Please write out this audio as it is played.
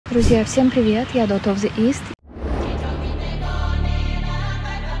Друзья, всем привет, я D.O.T.E.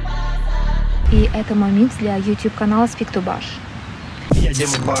 И это мой микс для YouTube канала Speak to Bash. Я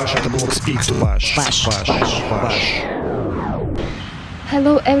Дима Баш, это блог Speak to Bash.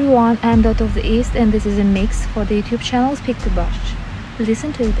 Hello everyone, I'm D.O.T.E. and this is a mix for the YouTube channel Speak to Bash.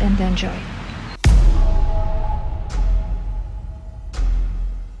 Listen to it and enjoy.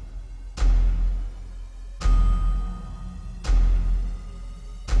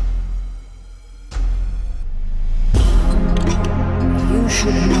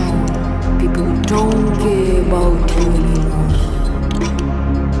 Should know people don't care about you anymore.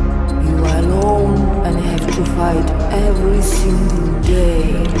 You are alone and have to fight every single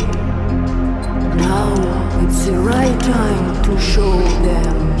day. Now it's the right time to show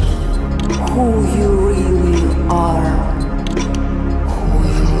them who you really are. Who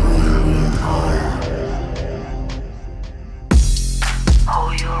you really are. Who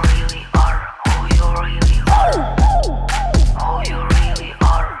you really are. Who you really are. Who you really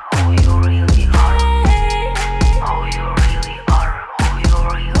are. Who you really are. Who you really are. Who you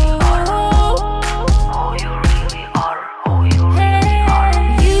really are. Who you really are. Who you really are.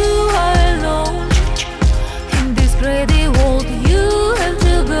 You are alone in this crazy world. You have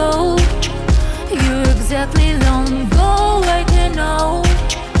to go. You exactly don't go like you know.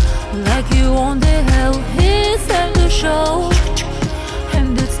 Like you on the hell. It's time to show.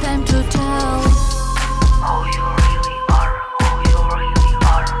 And it's time to tell. Who you really are. Who you really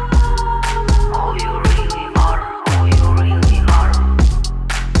are. Who you really are. Who you really are.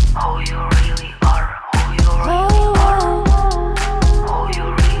 Who you really are. Who you really are. Who you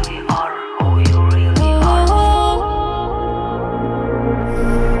really are. Who you really are.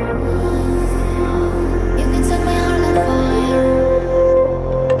 You can set my heart on fire.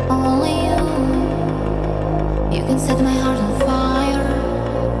 Only you. You can set my heart on fire.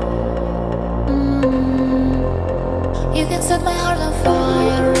 You can set my heart on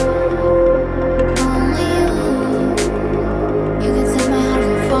fire. Only you. You can set my heart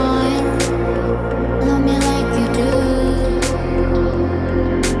on fire. Love me like you do.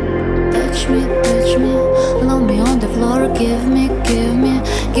 Touch me. Love me on the floor.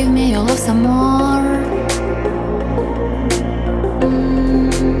 Give me your love some more.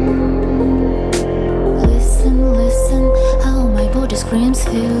 Listen, how my body screams.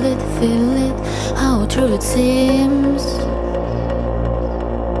 Feel it, how true it seems.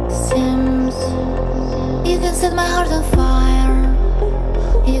 You can set my heart on fire.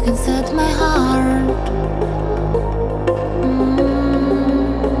 You can set my heart.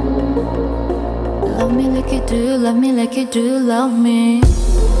 Love me like you do, love me like you do, love me.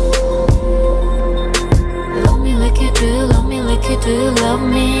 Love me like you do, love me like you do, love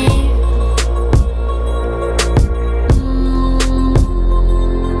me.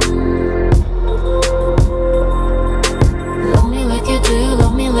 Love me like you do,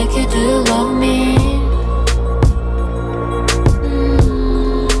 love me like you do, love me.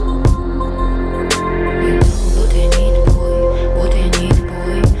 You know what I need, boy, what I need,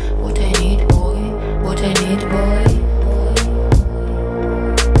 boy, what I need, boy, what I need, boy.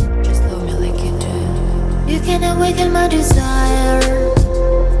 Just love me like you do. You can awaken my desire.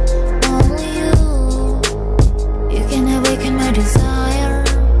 Only you. You can awaken my desire.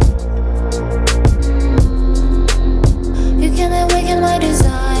 You can awaken my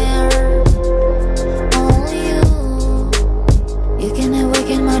desire. Only you. You can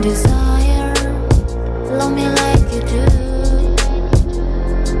awaken my desire. Love me like you do.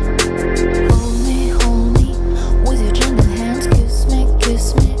 Hold me with your gentle hands.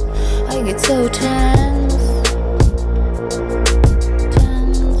 Kiss me. I get so tense.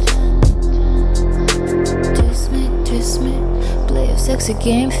 Kiss me. Play a sexy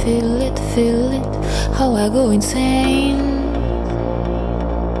game. Feel it. How I go insane.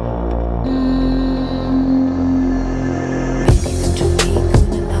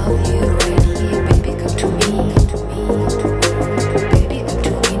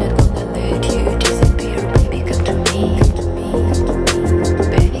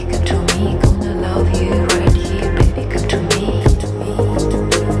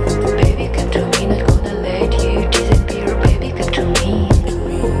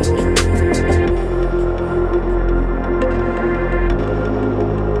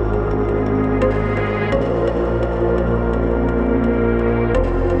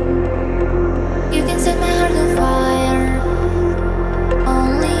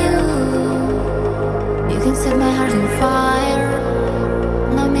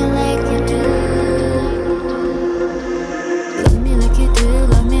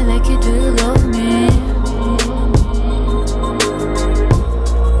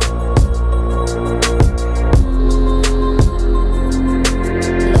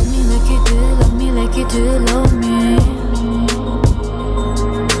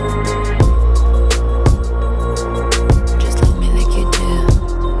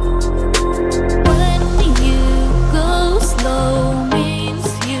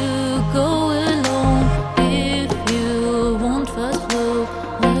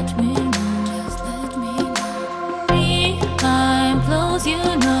 you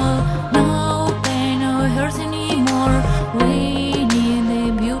know, no pain, no hurt anymore. We need the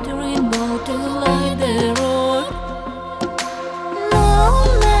beauty rainbow to light the road. No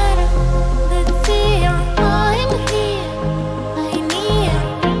matter the fear, I'm here, I'm near,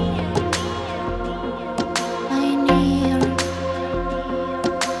 I'm near.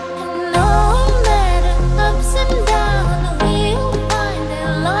 And no matter ups and downs, we'll find the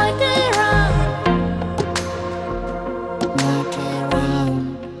light around. Light around.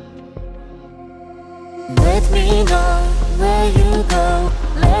 Let me know where you go.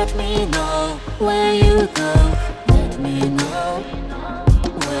 Let me know where you go. Let me know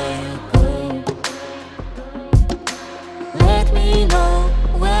where you go. Let me know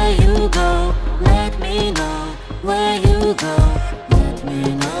where you go. Let me know where you go. Let me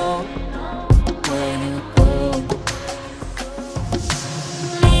know where you go.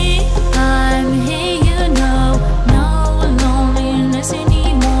 Me, I'm here, you know, no loneliness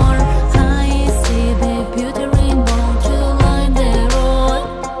anymore. I see the beauty rainbow to light the road.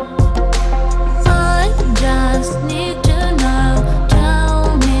 I just need to know,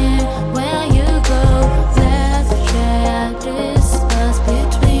 tell me where you go. Let's share this space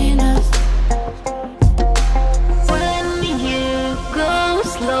between us. When you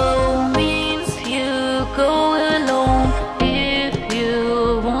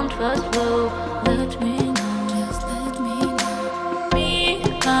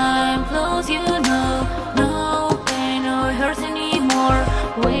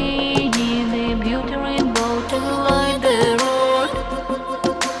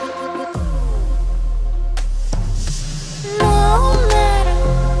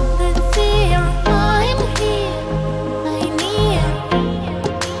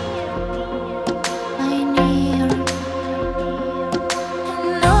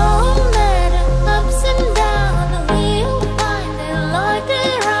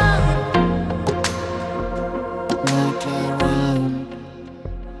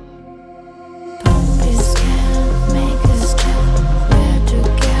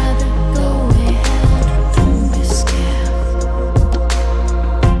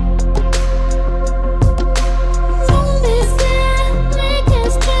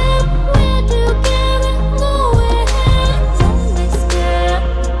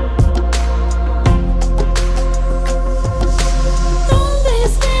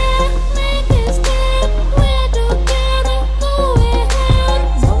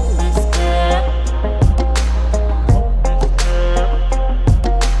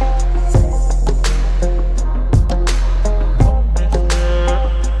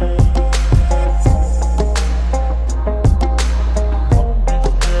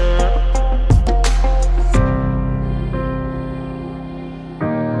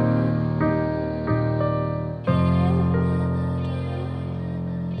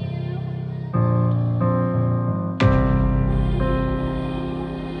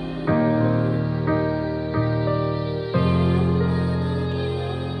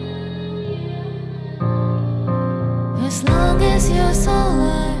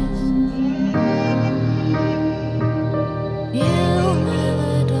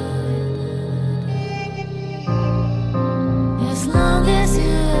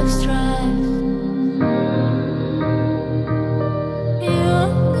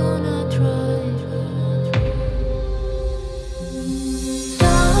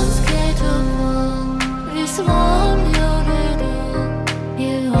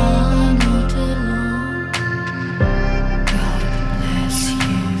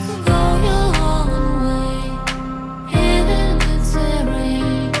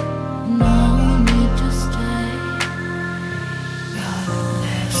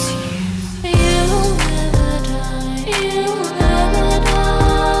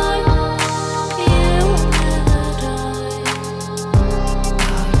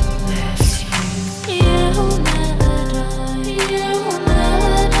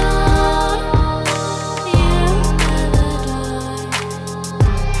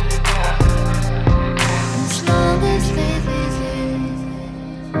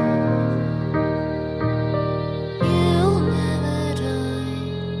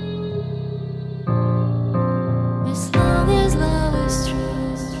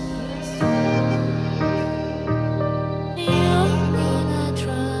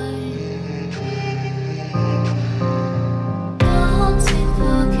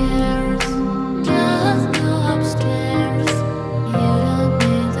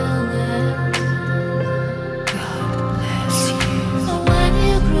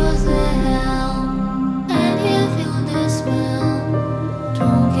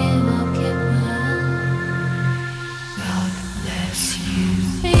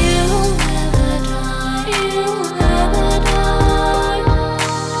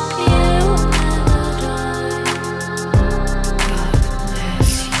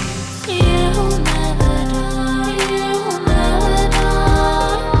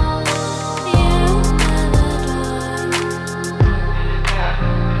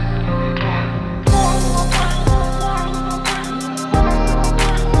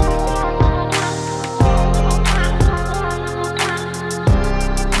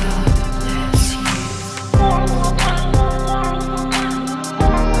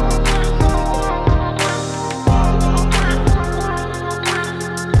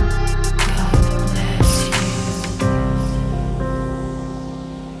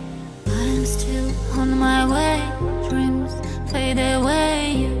I'm still on my way. Dreams fade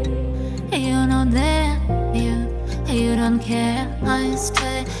away. You're not there. You don't care. I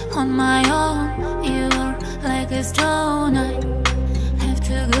stay on my own. You're like a stone. I have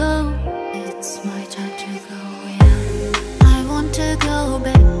to go. It's my time to go. Yeah. I want to go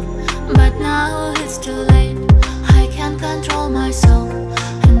back, but now it's too late. I can't control myself,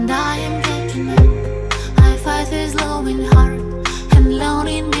 and I am getting it. I fight this glowing heart and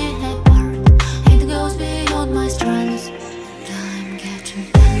loading me apart. It goes beyond my strength. Time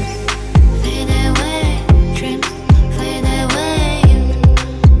getting tense. Fade away, dreams. Fade away, you.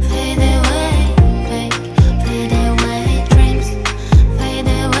 Fade away, fade. Fade away, dreams. Fade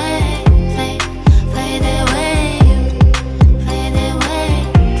away, fade. Fade away, you. Fade away,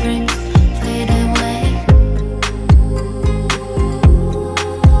 dreams. Fade away.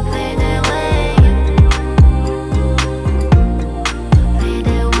 Fade away, you. Fade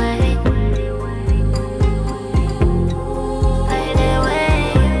away. Fade away.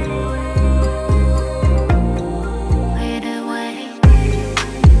 Fade away.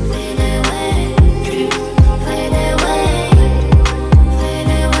 Fade away, dreams. Fade away.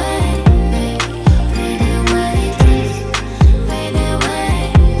 Fade away, fade. Fade away, dreams. Fade away,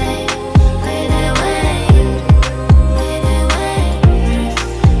 fade. Fade away, you. Fade away, dreams.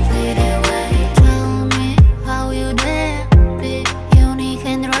 Fade away. Tell me how you dare be unique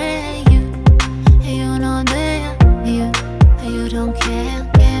and rare. You're not there. You don't care.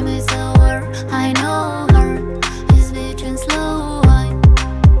 Game is over. I know her is beating slow. I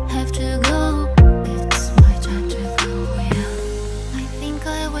have to go. It's my time to go. Yeah. I think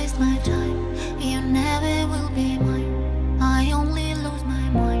I waste my time. You never will be mine. I only lose my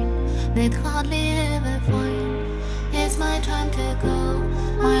mind. They'd hardly ever find. It's my time to go.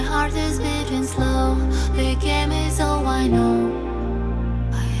 My heart is beating slow. The game is all I know.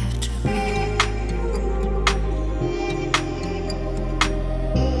 I have to go.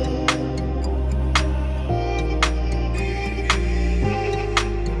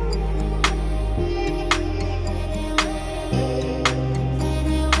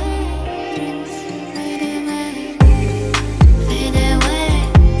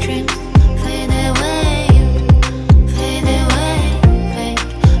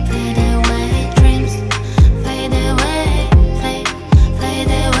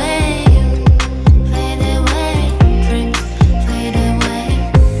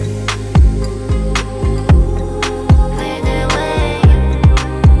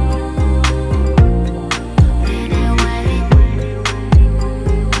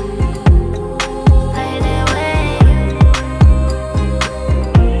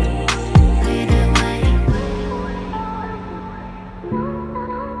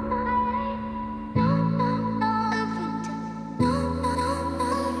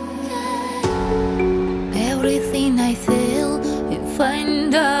 Everything I feel, you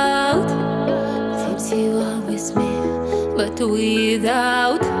find out. Seems you are with me, but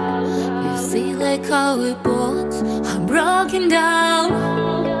without. You see like how we both are broken down.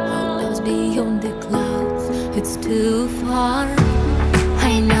 Our love's beyond the clouds, it's too far.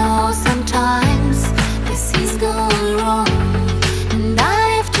 I know sometimes this is going wrong, and I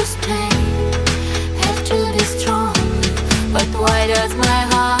have to stay, have to be strong. But why does my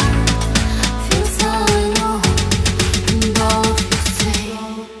heart feel so alone? And all of you say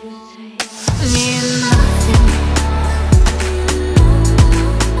mean nothing.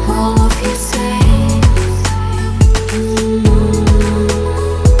 All of you say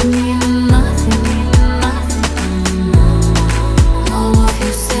mean nothing. All of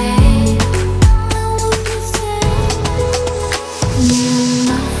you say mean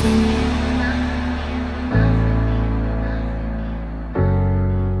nothing.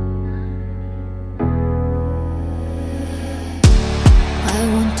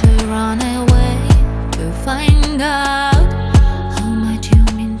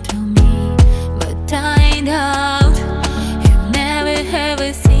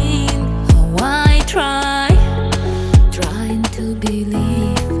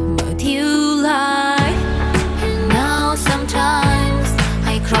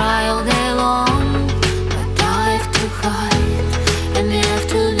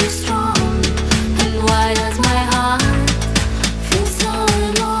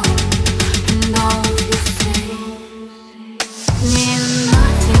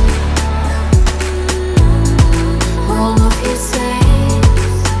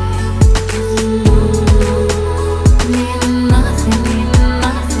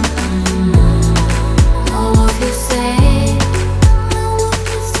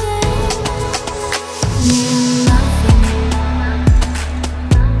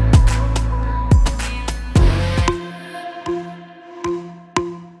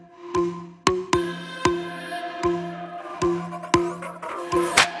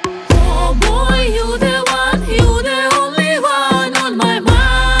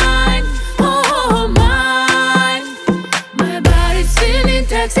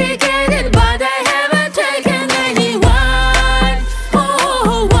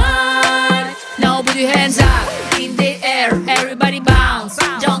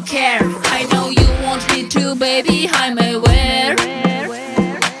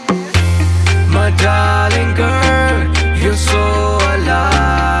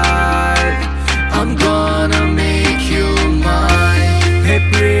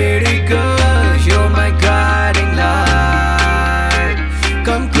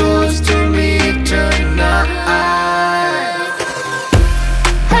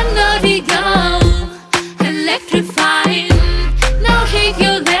 shake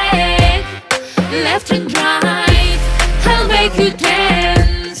your leg, left and right. I'll make you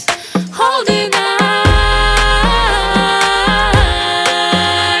dance all the night.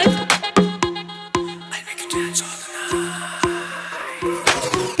 I'll make you dance all the night.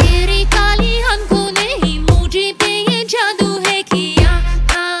 तेरी काली आंखों ने ही मुझे पे ये जादू है किया,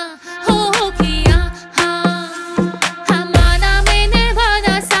 हो किया, हमारा मैंने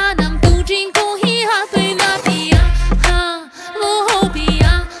वादा सनम तुझको ही अपना पिया, वो हो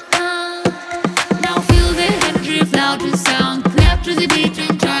पिया. Now feel the energy flow to sound, clap to the beat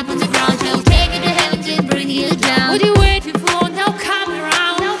and drive on the ground. I'll take you to heaven and bring you down. What are you waiting for? Now come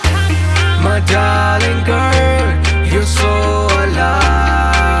around. Now come around. My darling girl, you're so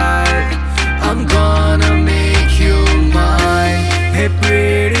alive. I'm gonna make you mine. Hey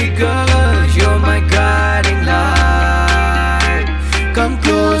pretty girl, you're my guiding light. Come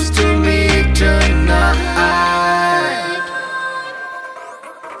close to me tonight.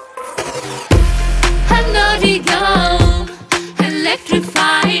 I'm naughty girl,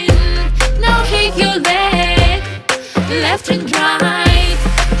 electrifying. Now shake your leg, left and right.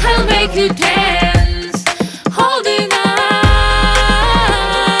 I'll make you dance all the night.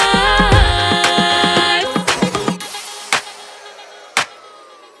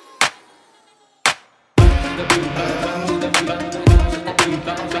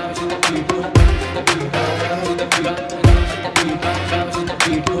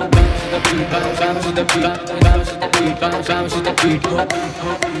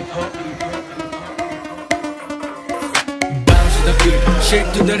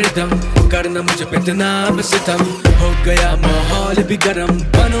 Shake to the rhythm, करना मुझे पे इतना सितम. हो गया माहौल भी गरम,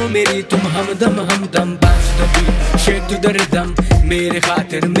 बनो मेरी तुम हमदम हमदम. Bounce to the beat, shake to the rhythm, मेरे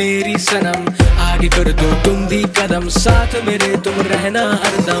खातिर मेरी सनम. आगे कर दो तुम भी कदम, साथ मेरे तुम रहना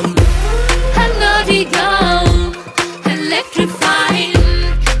हरदम. I'm naughty girl, electrifying.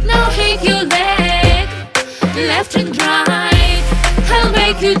 Now shake your leg, left and right. I'll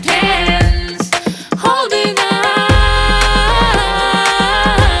make you dance all the night.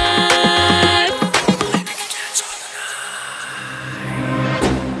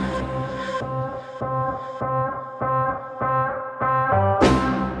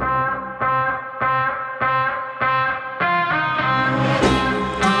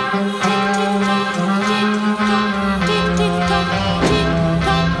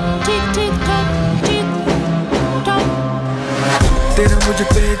 तेरा मुझ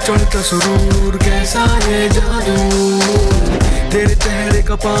पे चढ़ता सुरूर, कैसा ये जादू. तेरे चेहरे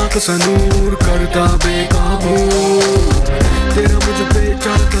का पाक सनूर करता बेकाबू. तेरा मुझ पे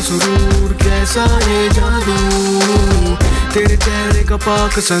चढ़ता सुरूर, कैसा ये जादू. तेरे चेहरे का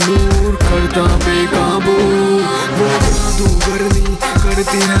पाक सनूर करता बेकाबू. वो जादू गर्मी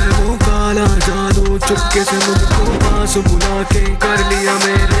करती है वो काला जादू. चुपके से मुझको पास बुला के कर लिया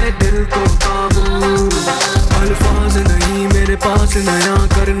मेरे दिल को काबू. अल्फाज नहीं मेरे पास नया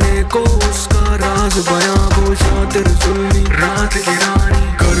करने को उसका राज बयां. वो शातिर जुल्मी रात की रानी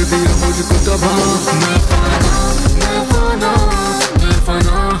कर दिया मुझको तबाह. मैं फाना, मैं फाना, मैं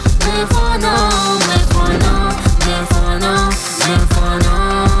फाना, मैं फाना, मैं फाना, मैं फाना, मैं फाना.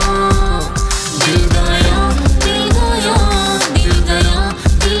 दिल गया, दिल गया, दिल गया,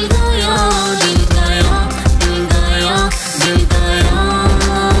 दिल गया, दिल गया, दिल गया, दिल गया.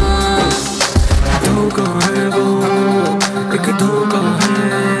 धोखा है वो, एक धोखा है.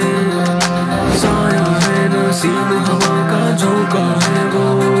 साया है नसीब हवा का झोंका है वो.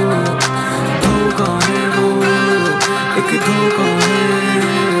 धोखा है वो, एक धोखा है.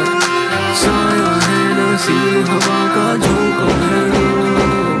 साया है नसीब हवा का झोंका है वो.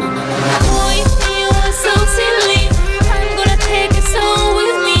 Boy, you are so silly. I'm gonna take it so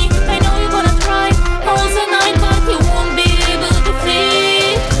with me. I know you're gonna try all the night, but you won't be able to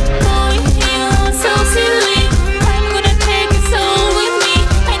flee. Boy, you are so silly. I'm gonna take it so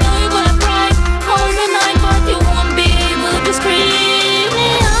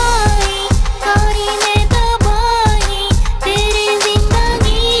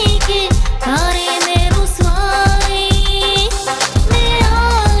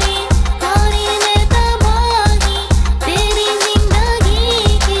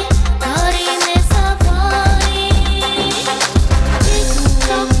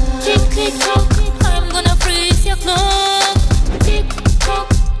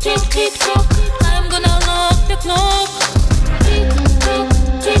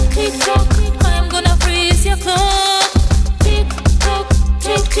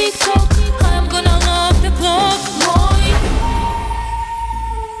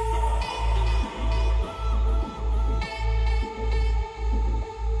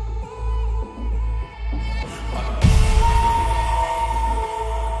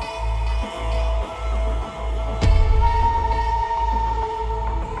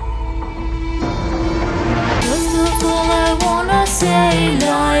say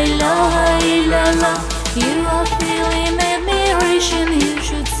la ilaha illallah. You are feeling admiration, you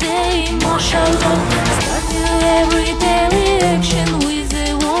should say mashallah. Start your everyday reaction with the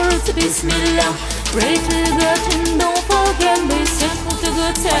words Bismillah. Pray to God and don't forget, be thankful to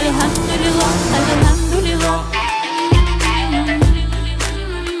God. Alhamdulillah, Alhamdulillah,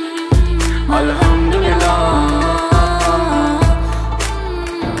 Alhamdulillah,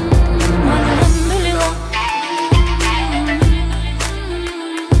 Alhamdulillah,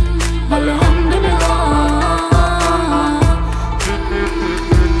 Alhamdulillah.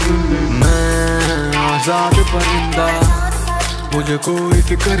 मैं आजाद परिंदा, मुझे कोई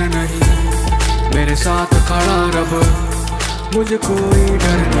फिक्र नहीं, मेरे साथ खड़ा रब, मुझे कोई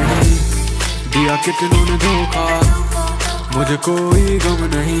डर नहीं। दिया कितनों ने धोखा, मुझे कोई गम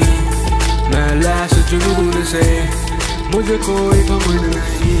नहीं, मैं लैस जुनून से, मुझे कोई घमंड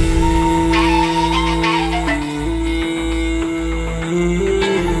नहीं।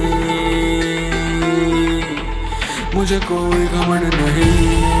 मुझे कोई घमंड नहीं।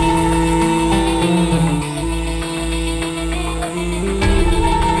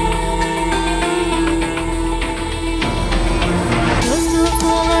 First of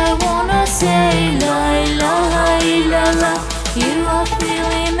all, I wanna say la ilaha illallah. You are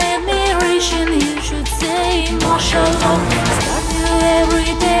feeling admiration, you should say mashallah. Start your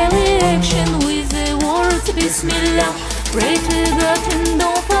everyday reaction with the words Bismillah. Pray to God and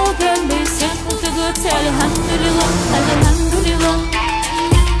don't forget, be thankful to God. Alhamdulillah, Alhamdulillah,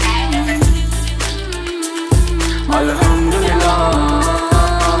 Alhamdulillah,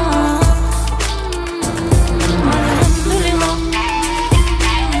 Alhamdulillah,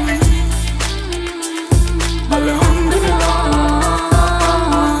 Alhamdulillah.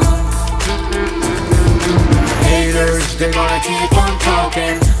 Haters, they're gonna keep on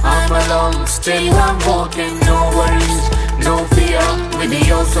talking, I'm alone, still I'm walking, no worries, no fear, with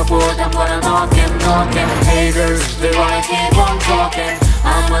your support I'm gonna knock him. Haters, they're gonna keep on talking,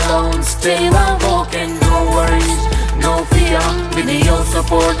 I'm alone, still I'm walking, no worries, no fear, with your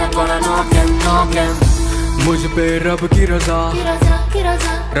support I'm gonna knock him. मुझ पे रब की रजा,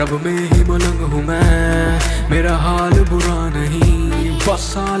 रब में ही मलंग हूँ मैं, मेरा हाल बुरा नहीं, बस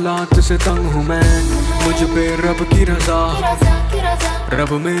हालात से तंग हूँ मैं। मुझ पे रब की रजा,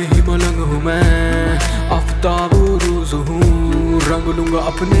 रब में ही मलंग हूँ मैं, आफ्ताब रोज हूँ, रंग लूंगा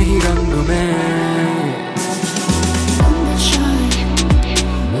अपने ही रंग में। Don't be shy,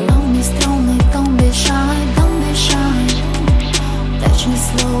 love me strongly, don't be shy, don't be shy. Touch me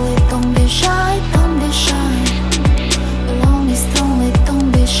slowly, don't be shy, don't be shy. Love me strongly,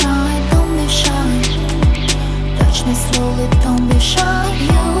 don't be shy, don't be shy. Touch me slowly, don't be shy.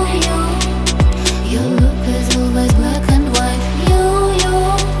 Your look is always black and white. You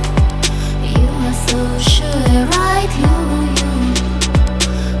are so sure, right? You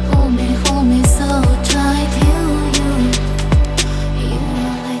hold me so tight. You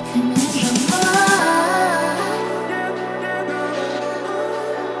are like an angel.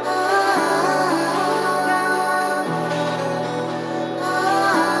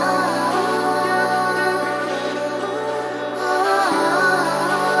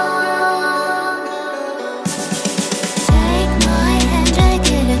 Take my hand,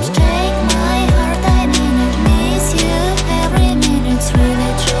 take it, take my heart. I need it, miss you every minute. It's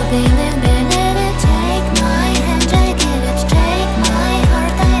really true, believe it. Take my hand, take it, take my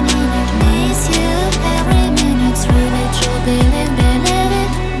heart. I need it, miss you every minute. It's really true, believe it.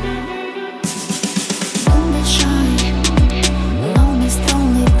 Don't be shy, love me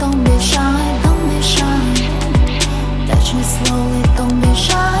strongly. Don't be shy, don't be shy. Touch me slowly. Don't be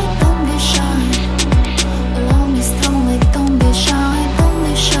shy, don't be shy. Love me strongly. Don't be shy, don't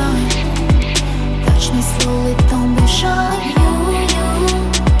be shy. Touch me slowly. Don't be shy.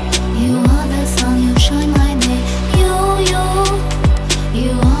 You are the sun, you shine my day.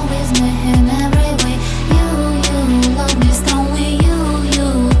 You always make in every way. You love me strongly. You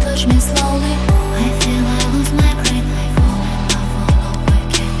touch me slowly. I feel I lose my brain. I fall in love all over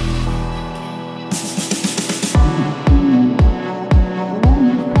again.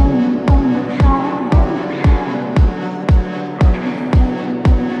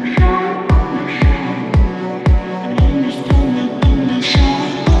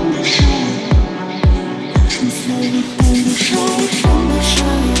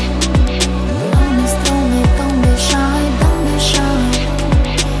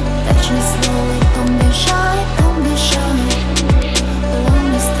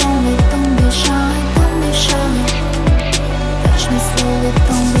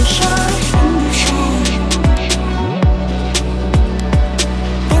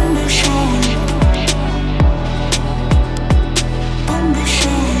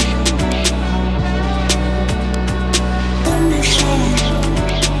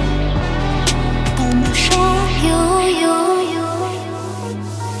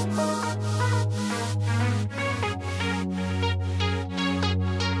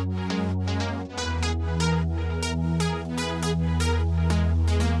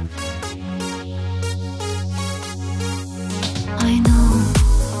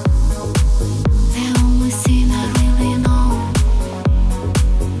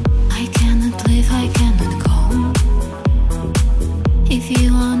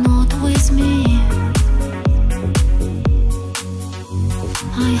 not with me.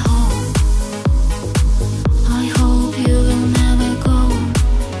 I hope you will never go.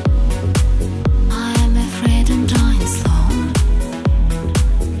 I am afraid I'm dying slow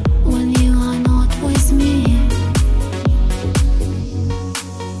when you are not with me.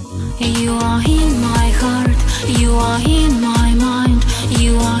 You are in my heart, you are in my mind,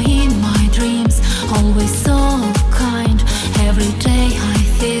 you are in my dreams, always so kind. Every day I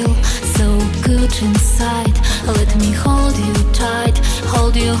feel so good inside. Let me hold you tight,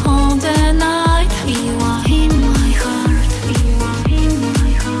 hold you all the night. You are in my heart, you are in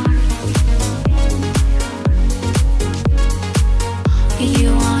my heart. You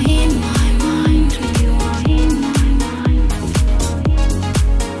are in my mind, you are in my mind.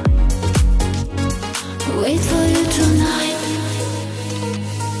 Wait for you tonight.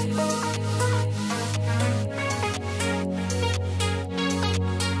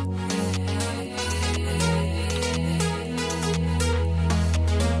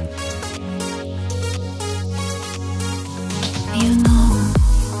 You know,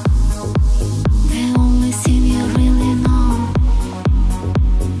 the only thing you really know,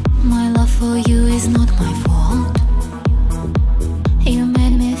 my love for you is not my fault. You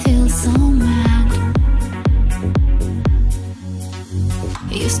made me feel so mad.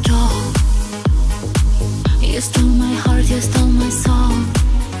 You stole my heart, you stole my soul.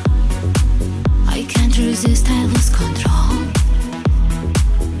 I can't resist, I lose control.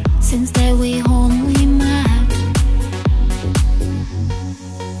 Since that we only met.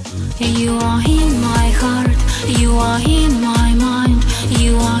 You are in my heart, you are in my mind,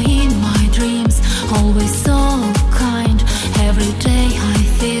 you are in my dreams, always so kind. Every day I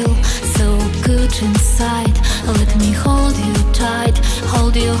feel so good inside. Let me hold you tight,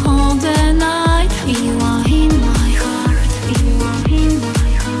 hold you all the night. You are in my heart, you are in my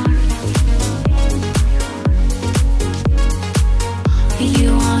heart.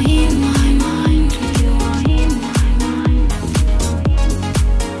 You are in my mind, you are in my mind.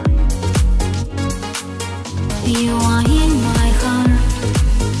 You are in my heart,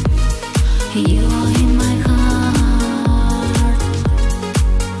 you are in my heart.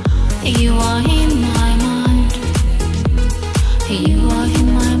 You are in my mind, you are in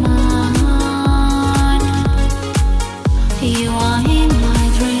my mind. You are in my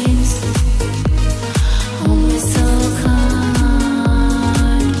dreams, always so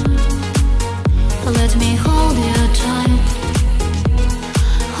kind. Let me hold you tight,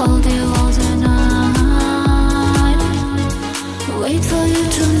 hold you all the night. Wait for you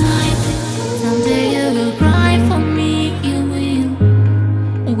tonight. Someday you will cry for me, you will.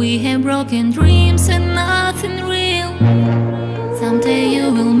 We have broken dreams and nothing real. Someday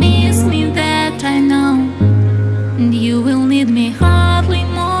you will miss me, that I know. And you will need me hardly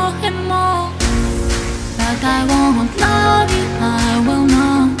more and more. But I won't love you, I will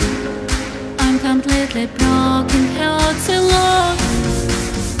not. I'm completely broken, hurt alone.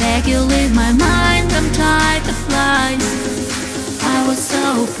 Beg you leave my mind, I'm tired of lies. I was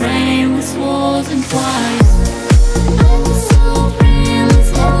so brainless, wasn't wise. I was so brainless,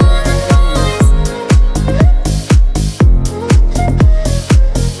 wasn't wise.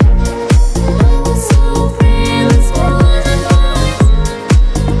 I was so brainless, wasn't wise.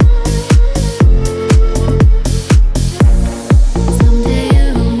 Someday you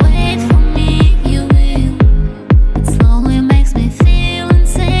will wait for me, you will. It slowly makes me feel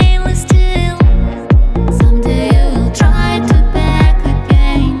insanely still. Someday you will try to back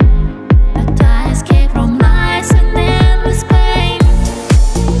again, but I escape from lies and endless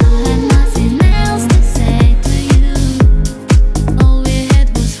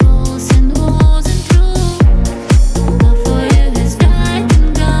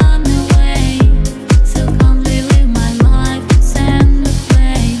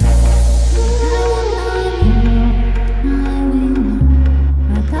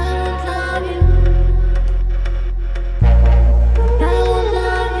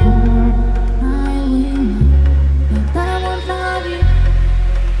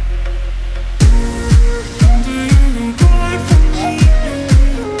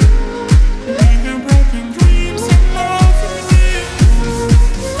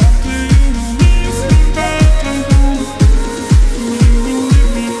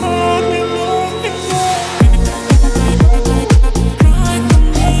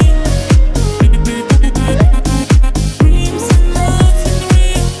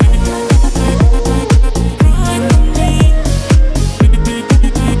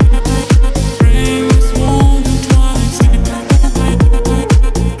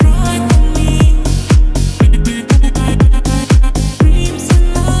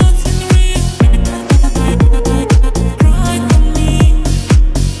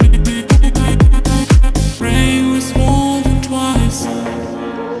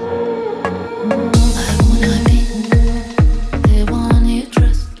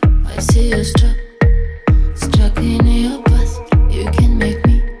you're stuck in your past. You can make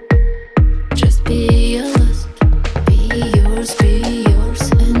me just be your last. Be yours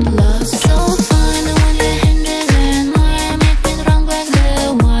and last. So fine when you're handed and why I make it wrong like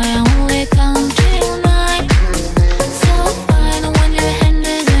that. Why I only count till 9. So fine when you're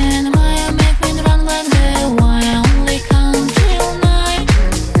handed and why I make it wrong like that. Why I only count till 9.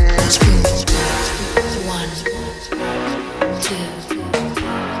 1, 2,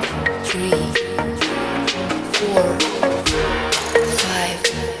 3, 4,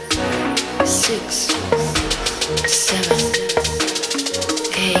 5, 6, 7,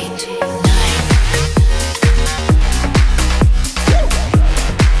 8, 9.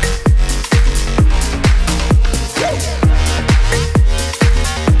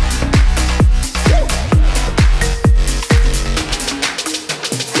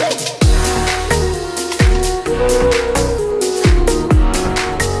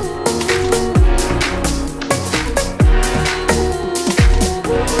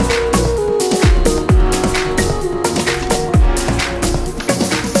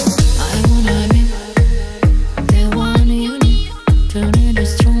 I wanna be the one you need, turn it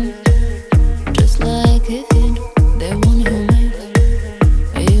strong, just like a kid. The one who made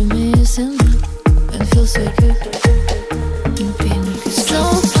you missing and feel so good in pink. So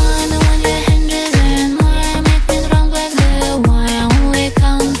fine when you're handed and why I make it wrong like that. Why I only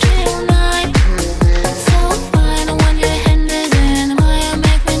count till 9. So fine when you're handed and why I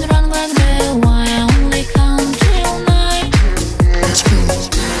make it wrong like that. Why I only count till 9. 1,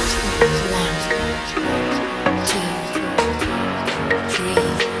 2, 3,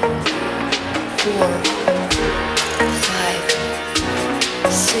 4, 5,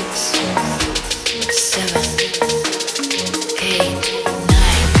 6, 7, 8,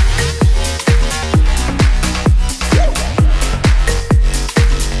 9.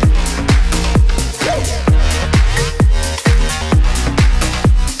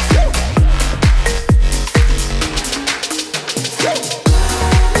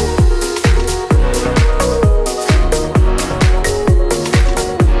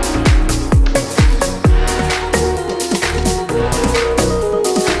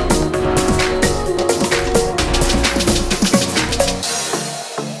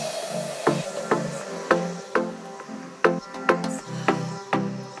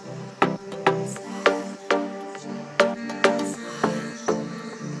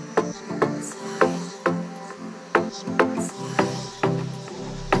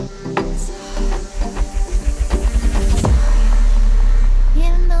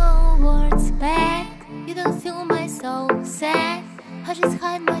 You know what's bad, you don't feel my soul sad. I just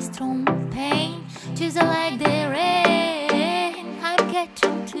hide my strong pain, tears are like the rain. I'm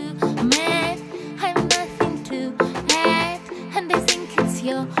getting too mad, I'm nothing to add, and they think it's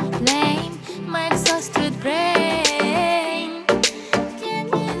your blame, my exhausted brain. Can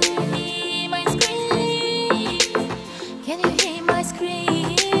you hear my screams? Can you hear my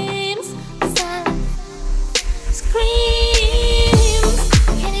screams? Silent screams.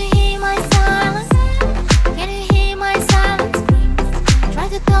 Can you hear my silence? Can you hear my silent screams? Try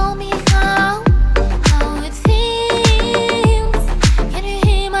to tell me how it feels. Can you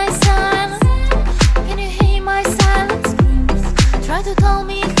hear my silence? Can you hear my silent screams? Try to tell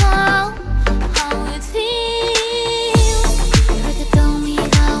me how it feels. Try to tell me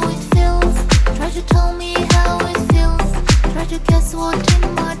how it feels. Try to tell me how it feels. Try to guess what in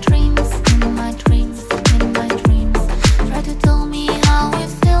my dreams, in my dreams, in my dreams. Try to tell me how it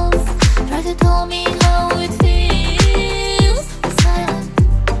feels. Try to tell me how it feels. Silent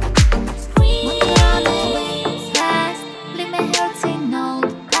scream. When you run away fast, leave my heart in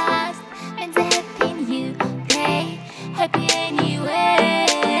old past. And the happy new day, happy anyway.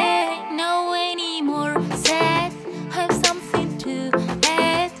 No anymore sad, have something to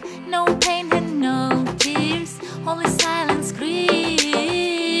add. No pain and no tears, only silent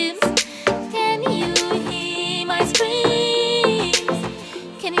screams. Can you hear my screams?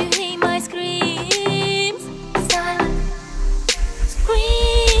 Can you hear my screams? Silent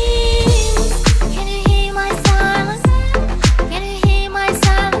screams. Can you hear my silence? Can you hear my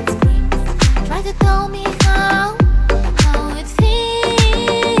silent screams? Try to tell me how it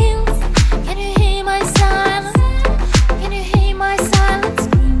feels. Can you hear my silence? Can you hear my silent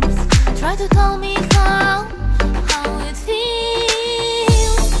screams? Try to tell me how it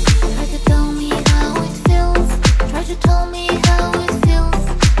feels. Try to tell me how it feels. Try to tell me how it feels.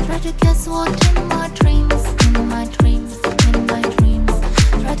 Try to guess what in my dreams, in my dreams, in my dreams.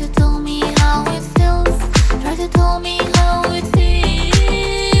 Try to tell me how it feels. Try to tell me how it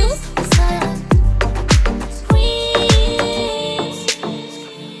feels. Silent screams.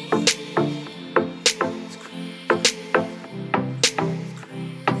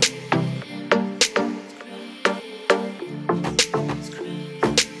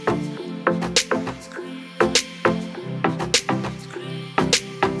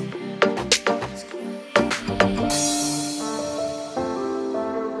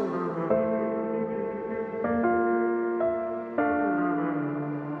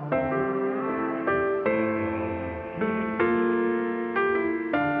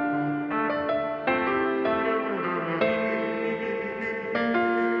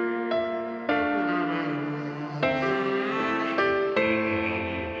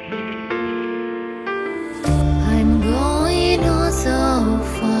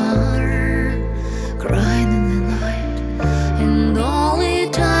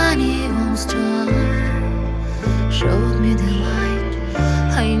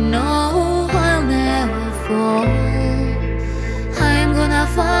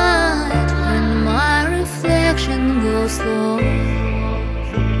 floor,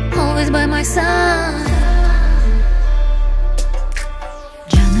 always by my side.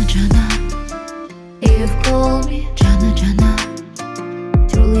 Jana, Jana, you've called me. Jana, Jana,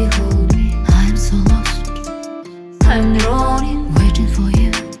 truly hold me. I'm so lost, I'm drowning, waiting for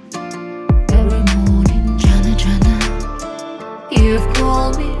you every morning. Jana, Jana, you've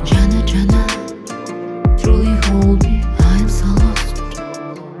called me. Jana, Jana, truly hold me. I'm so lost,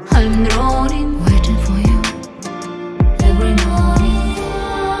 I'm drowning, waiting for you every morning.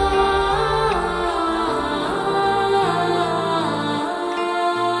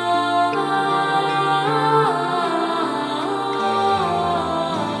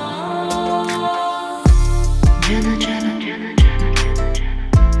 Jana, Jana, Jana, Jana,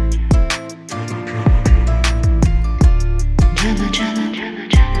 Jana, Jana, Jana, Jana,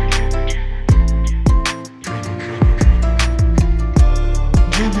 Jana,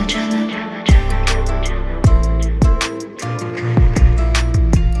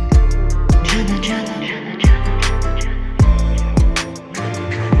 Jana, Jana, Jana, Jana,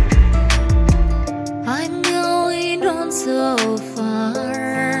 I'm going on so far,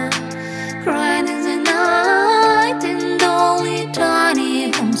 crying in the night, and only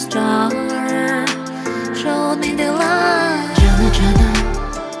tiny home star showed me the light. Jana, Jana,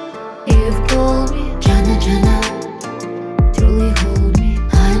 you've called me. Jana, Jana, truly hold me.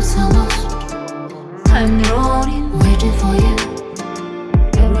 I'm so lost, I'm drowning, waiting for you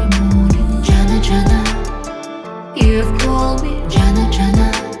every morning. Jana, Jana, you've called me. Jana, Jana,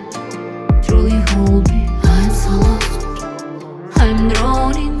 truly hold me. I'm so lost, I'm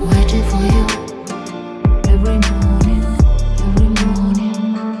drowning, waiting for you every morning, every morning,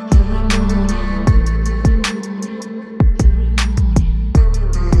 every morning.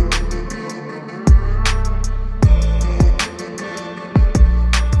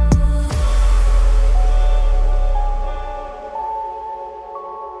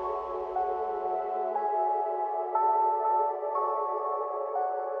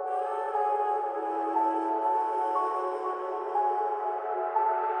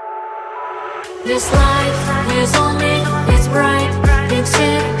 This light is on me, it's bright. Mixse,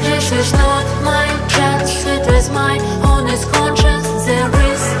 this is not my chance, it is my honest conscience. There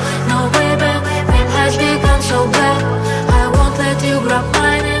is no way back, it has become so bad. I won't let you grab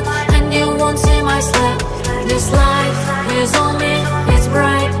mine, and you won't see my slap. This light is on me, it's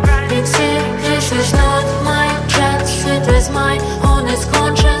bright. Mixse, this is not my chance, it is my honest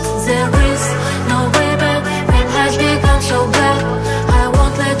conscience. There is no way back, it has become so bad. I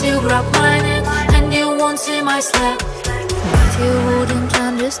won't let you grab mine, and you won't see my slap. But you wouldn't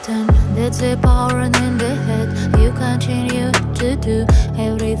understand, that's the power in the head. You continue to do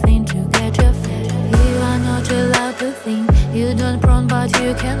everything to get your fed. You are not allowed to think, you don't prone but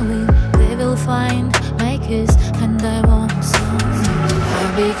you can win. They will find my kiss, and I won't soon.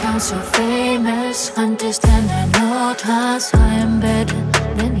 I've become so famous, understand I not us. I am better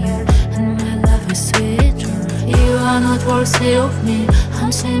than you, and my love is sweeter. You are not worthy of me,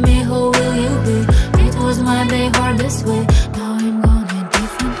 answer me, who will you be? It was my day hard this way, now I'm gone a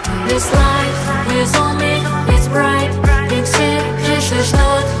different way. This light is on me, it's bright. Mixse, this is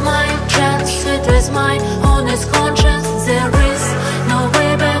not my chance, it is my honest conscience. There is no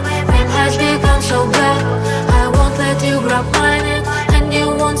way back, it has become so bad. I won't let you grab mine, and you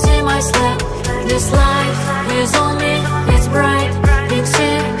won't see my slap. This light is on me, it's bright. Mixse,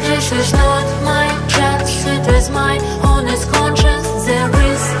 this is not my chance, it is my honest conscience. There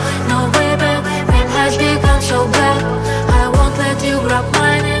is no way back, it has become so bad. I won't let you grab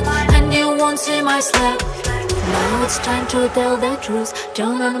mine, and you won't see my slap. Now it's time to tell the truth.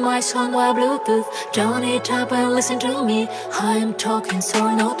 Turn on my song via Bluetooth. Turn it up and listen to me. I am talking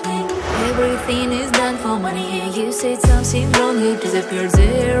so not me. Everything is done for money. You said something wrong, you disappeared.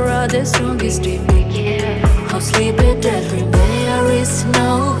 There are the strongest dream. How sleep it dead dream. There is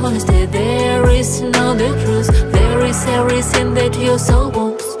no honesty, there is no the truth. There is everything that your soul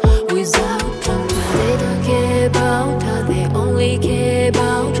wants without truth. They don't care about us, they only care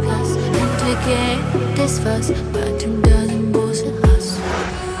about us. And again, this fast, but it doesn't bother us.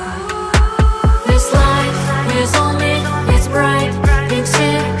 This light is on me, it's bright.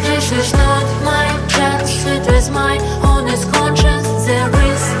 Mixse, this is not my chance, it is my honest conscience. There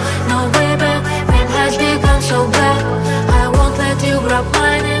is no way back, it has become so bad. I won't let you grab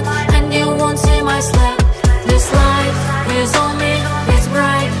mine, and you won't see my slap. This light is on me, it's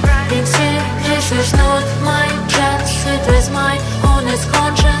bright. Mixse, this is not my chance, it is my honest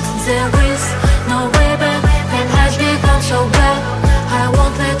conscience. There is no way back, it has become so bad. I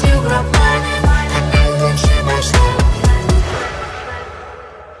won't let you grab mine, and you won't see my slap.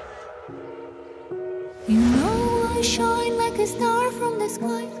 You know I you shine like a star from the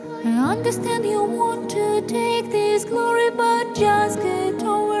sky. I understand you want to take this glory, but just get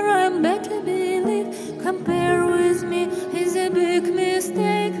over, I'm better believe. Compare with me is a big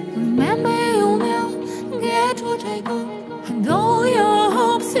mistake. Remember, you'll never get what I got, and all your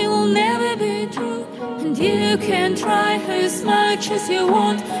hopes will never be true. And you can try as much as you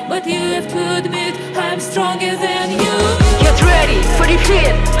want, but you have to admit I'm stronger than you. Get ready for defeat,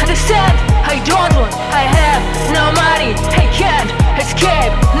 understand, I don't want, I have no money, I can't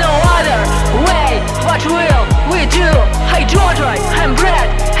escape, no other way. What will we do? I don't try, I'm bred,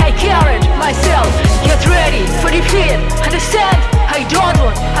 I carried myself. Get ready for defeat, understand, I don't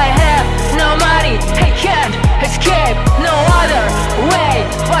want, I have no money, I can't escape, no other way.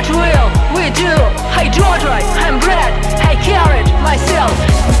 What will we do? I don't try, I'm bred, I carried myself.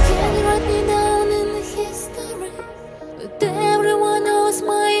 Can write me down in history, but everyone knows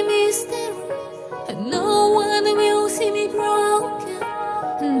my mystery, and no one will see me broken,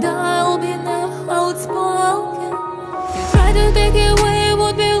 and I'll be now outspoken. You try to take away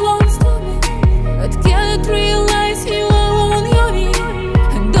what belongs to me, but can't realize you own your me,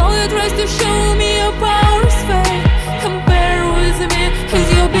 and all you try to show me your power's fake. Compare with me is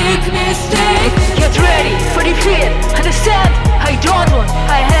your big mistake. Get ready for defeat, understand, I don't want,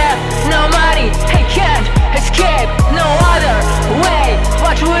 I have no money, I can't escape, no other way.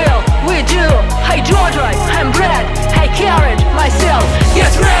 What will we do? I don't try, I'm bred, I carried myself.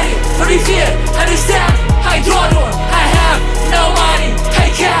 Get ready for defeat, understand, I don't want, I have no money, I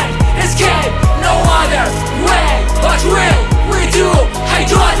can't escape, no other way. What will we do? I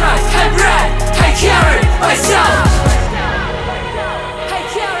don't try, I'm bred, I carried myself.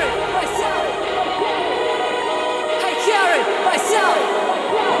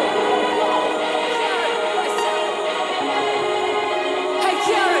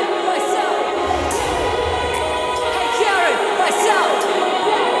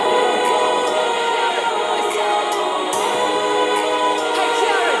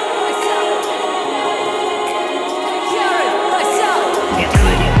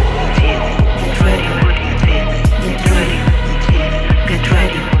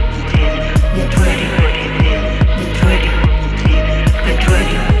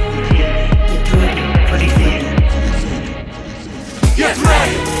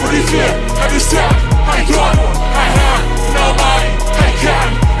 Understand, I don't want, I have no money, I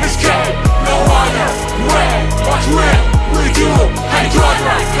can't escape, no other way. What will we do? I don't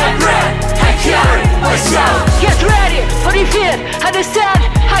want, I'm bred, I carry myself. Get ready for defeat, understand,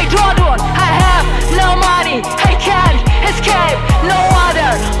 I don't want, I have no money, I can't escape, no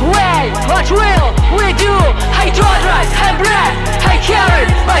other way. What will we do? I don't want, I'm bred, I carry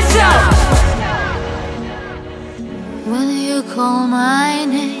myself. When you call my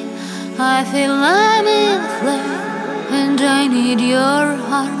name, I feel I'm in flame, and I need your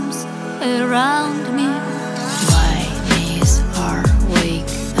arms around me. My knees are weak,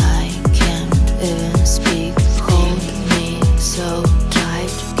 I can't even speak. Hold me so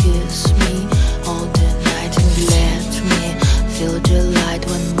tight, kiss me all the night, and let me feel the light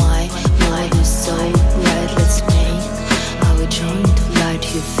when my mind is so bright. Let's make our joint light,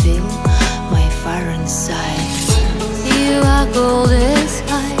 you feel my fire inside. You are gold as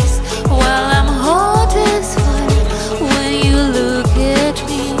ice, while I'm hot as fire. When you look at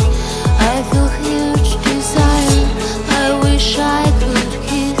me, I feel huge desire. I wish I could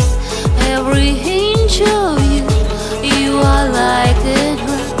kiss every inch of you. You are like a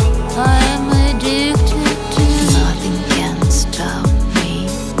drug, I'm addicted to. Nothing can stop me,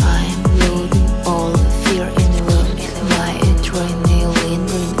 I'm losing all fear in the world. My adrenaline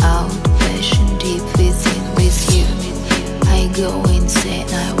bring out passion deep within with you. I go insane,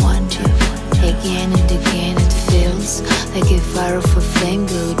 I want you. Again and again it feels like a fire for flame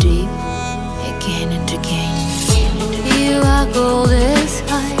go deep. Again and again. You are gold as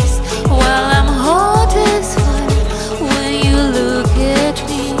ice, while I'm hot as fire. When you look at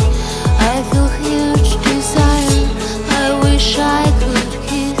me, I feel huge desire. I wish I could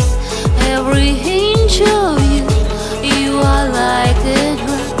kiss every inch of you. You are like a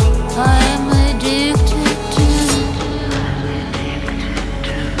drug, I'm addicted to.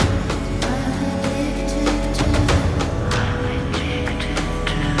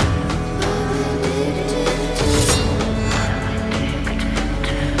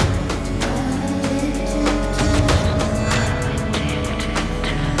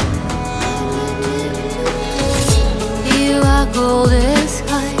 Gold as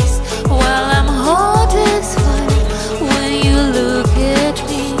ice, while I'm hot as fire. When you look at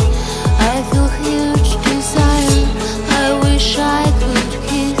me, I feel huge desire. I wish I could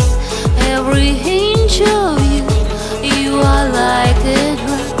kiss every inch of you.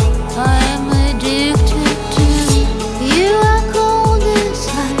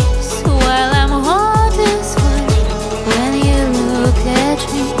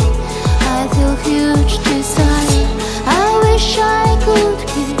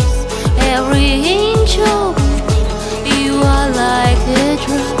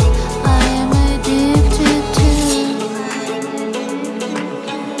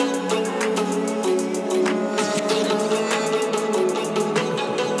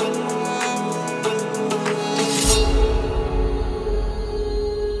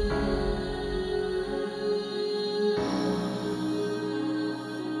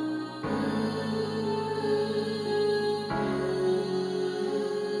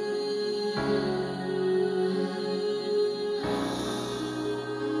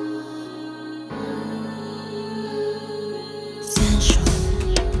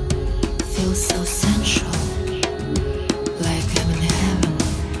 Feels so sensual, like I'm in heaven.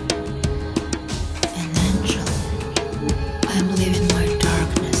 An angel, I'm living my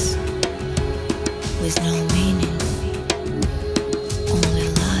darkness with no meaning. Only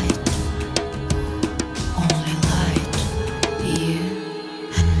light, you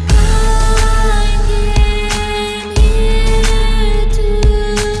and me. I came here to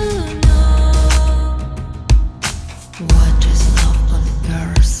know What is love on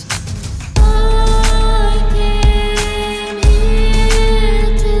earth? I came here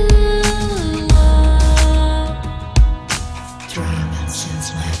to love. Dreaming since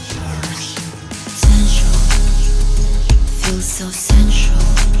my birth. Sensual, feels so sensual,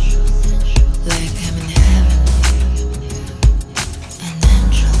 like I'm in heaven. An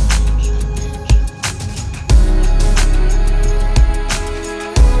angel.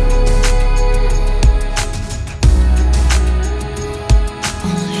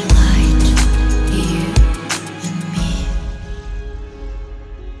 Only light, you and me.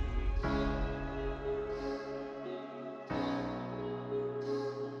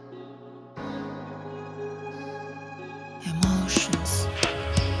 Emotions,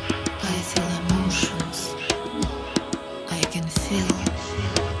 I feel emotions. I can feel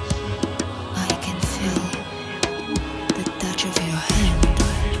the touch of your hand,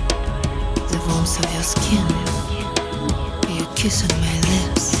 the warmth of your skin, your kiss on my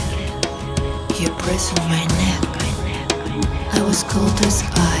lips, your breath on my neck. I was cold as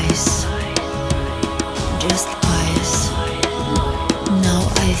ice, just ice. Now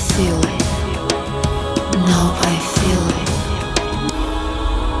I feel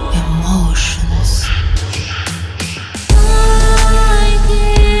emotions. I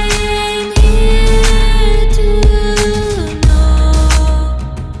came here to know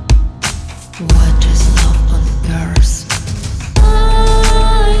What is love on earth?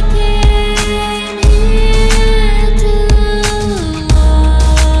 I came here to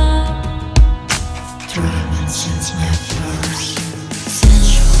love. Dreaming since my birth.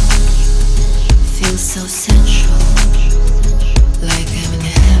 Sensual, feels so sensual, like I'm in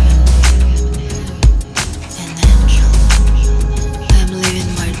heaven.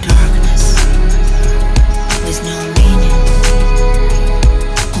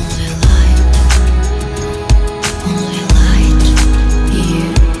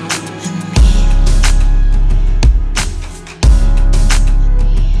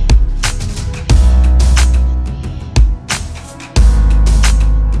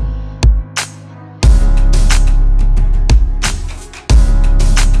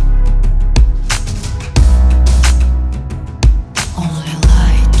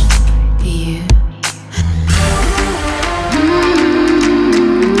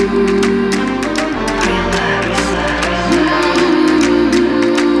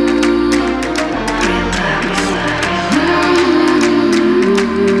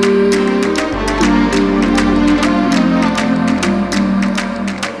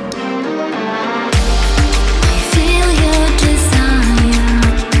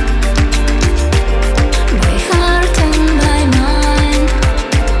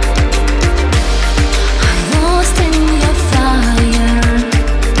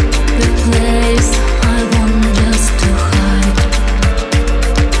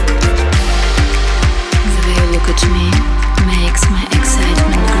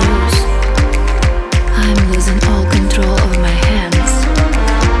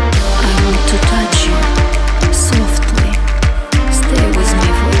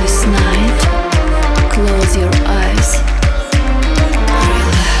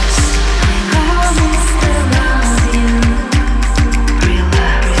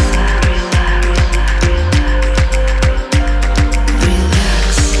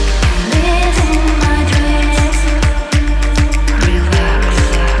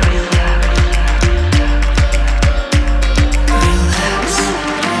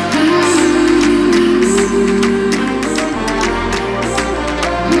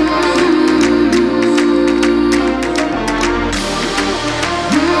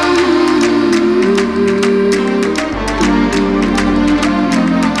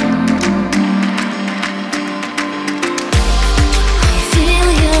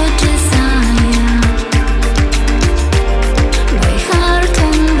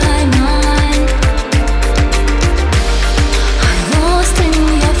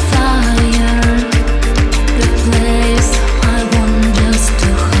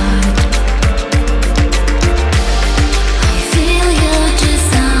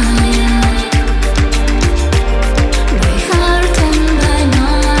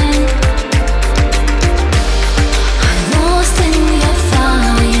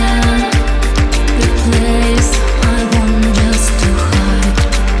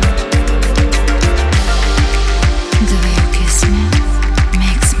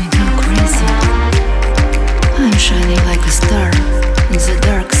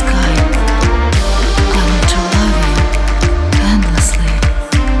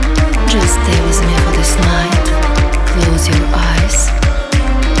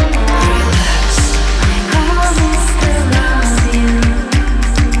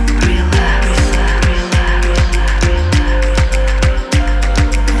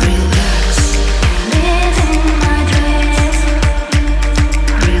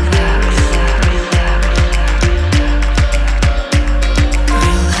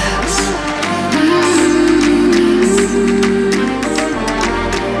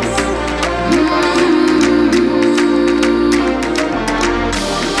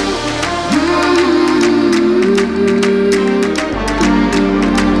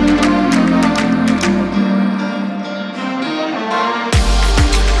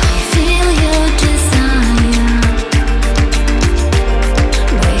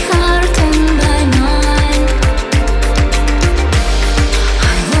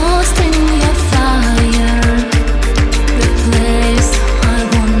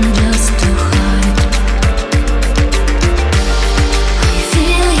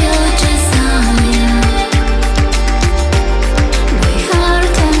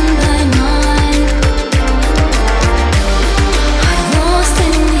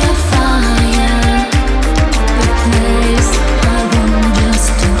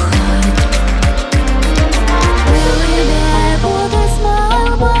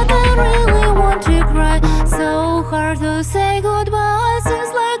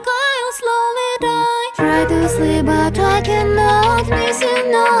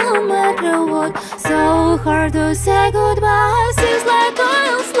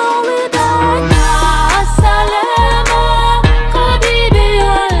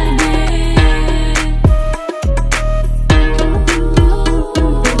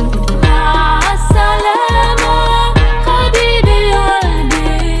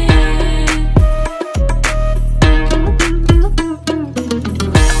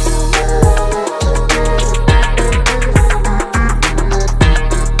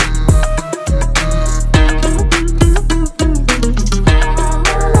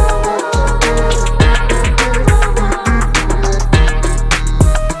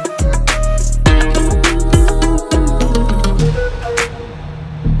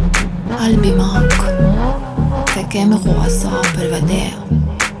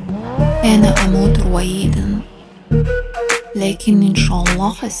 أنا أموت رويدا لكن إن شاء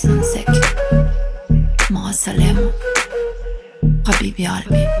الله حسنسك. مع السلامة حبيبي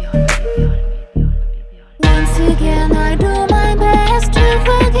قلبي. Once again I do my best to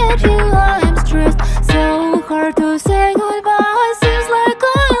forget you. I'm stressed, so hard to say goodbye. Seems like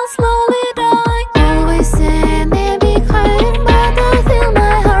I'll slowly die. Always say maybe kind, but I feel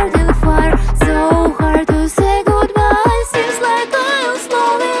my heart in fire. So hard to say goodbye. Seems like I'll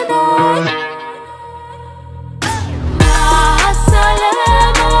slowly die.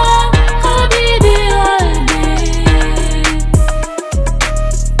 Assalamu habibi qalbi.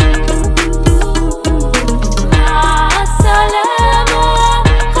 Assalamu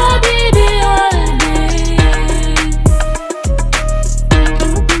habibi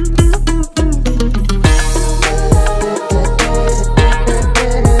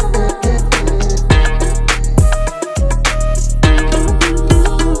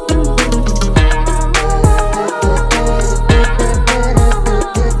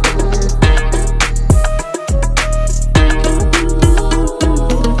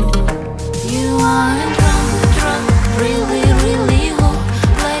You are drunk, really, really hook.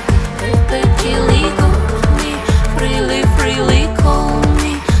 Like a chili got me, freely call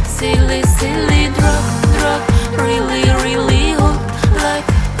me. Silly drug, really hook. Like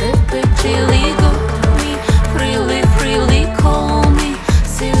a chili got me, freely call me.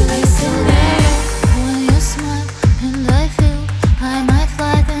 Silly. When you smile and I feel I might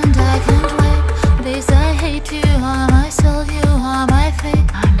fly and I can't wait. Days I hate you, I myself, you are my fate.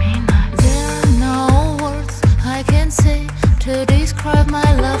 There are no words I can say to describe my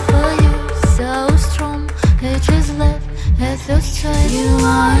love for you. So strong, it just left at first sight. You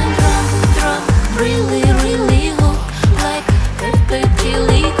are drunk, really hook. Like a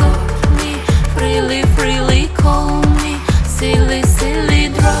chili got me, freely call me. Silly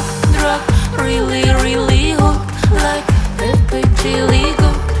drug, really hook. Like a chili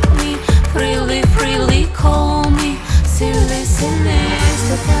got me, freely call me. Silly.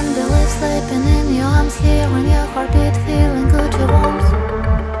 Still can't believe sleeping in your arms, hearing your heartbeat, feeling good, your warmth.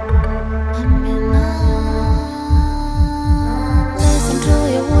 Listen to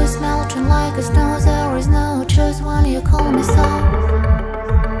your voice melting like a snow. There is no choice when you call me so.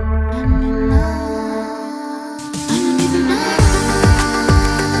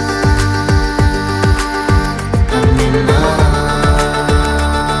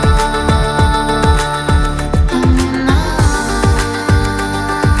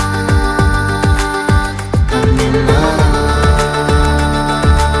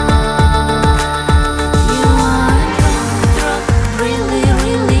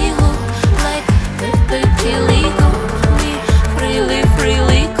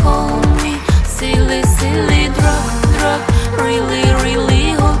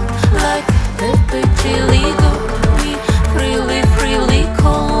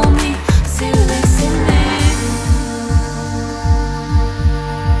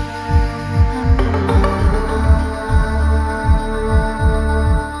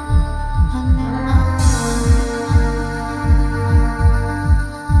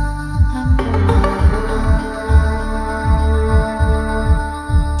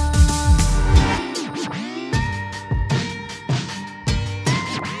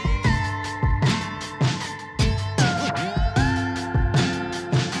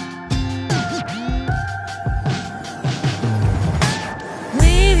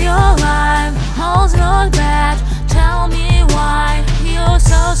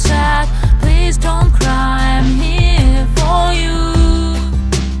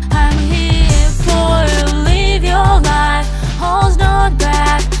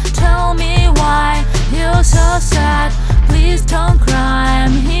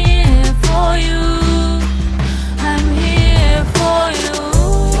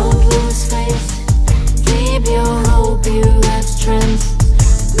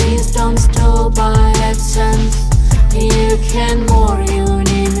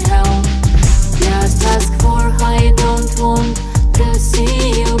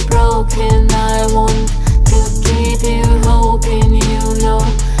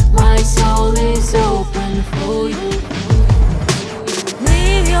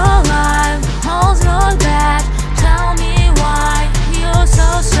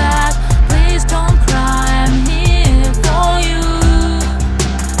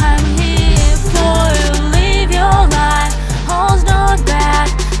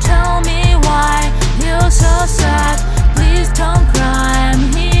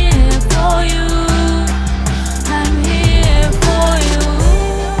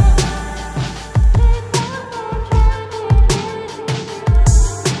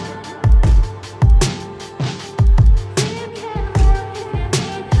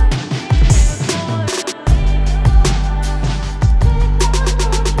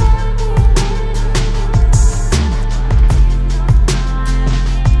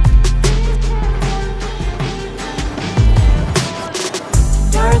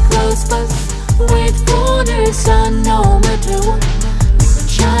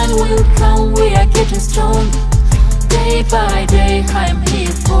 heart is strong. Day by day I'm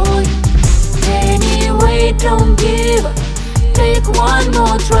here for you. Anyway, don't give up. Take one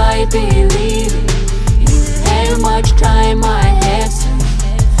more try, believe it. You have much time, I have some.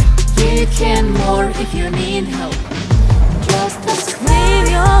 You can more if you need help.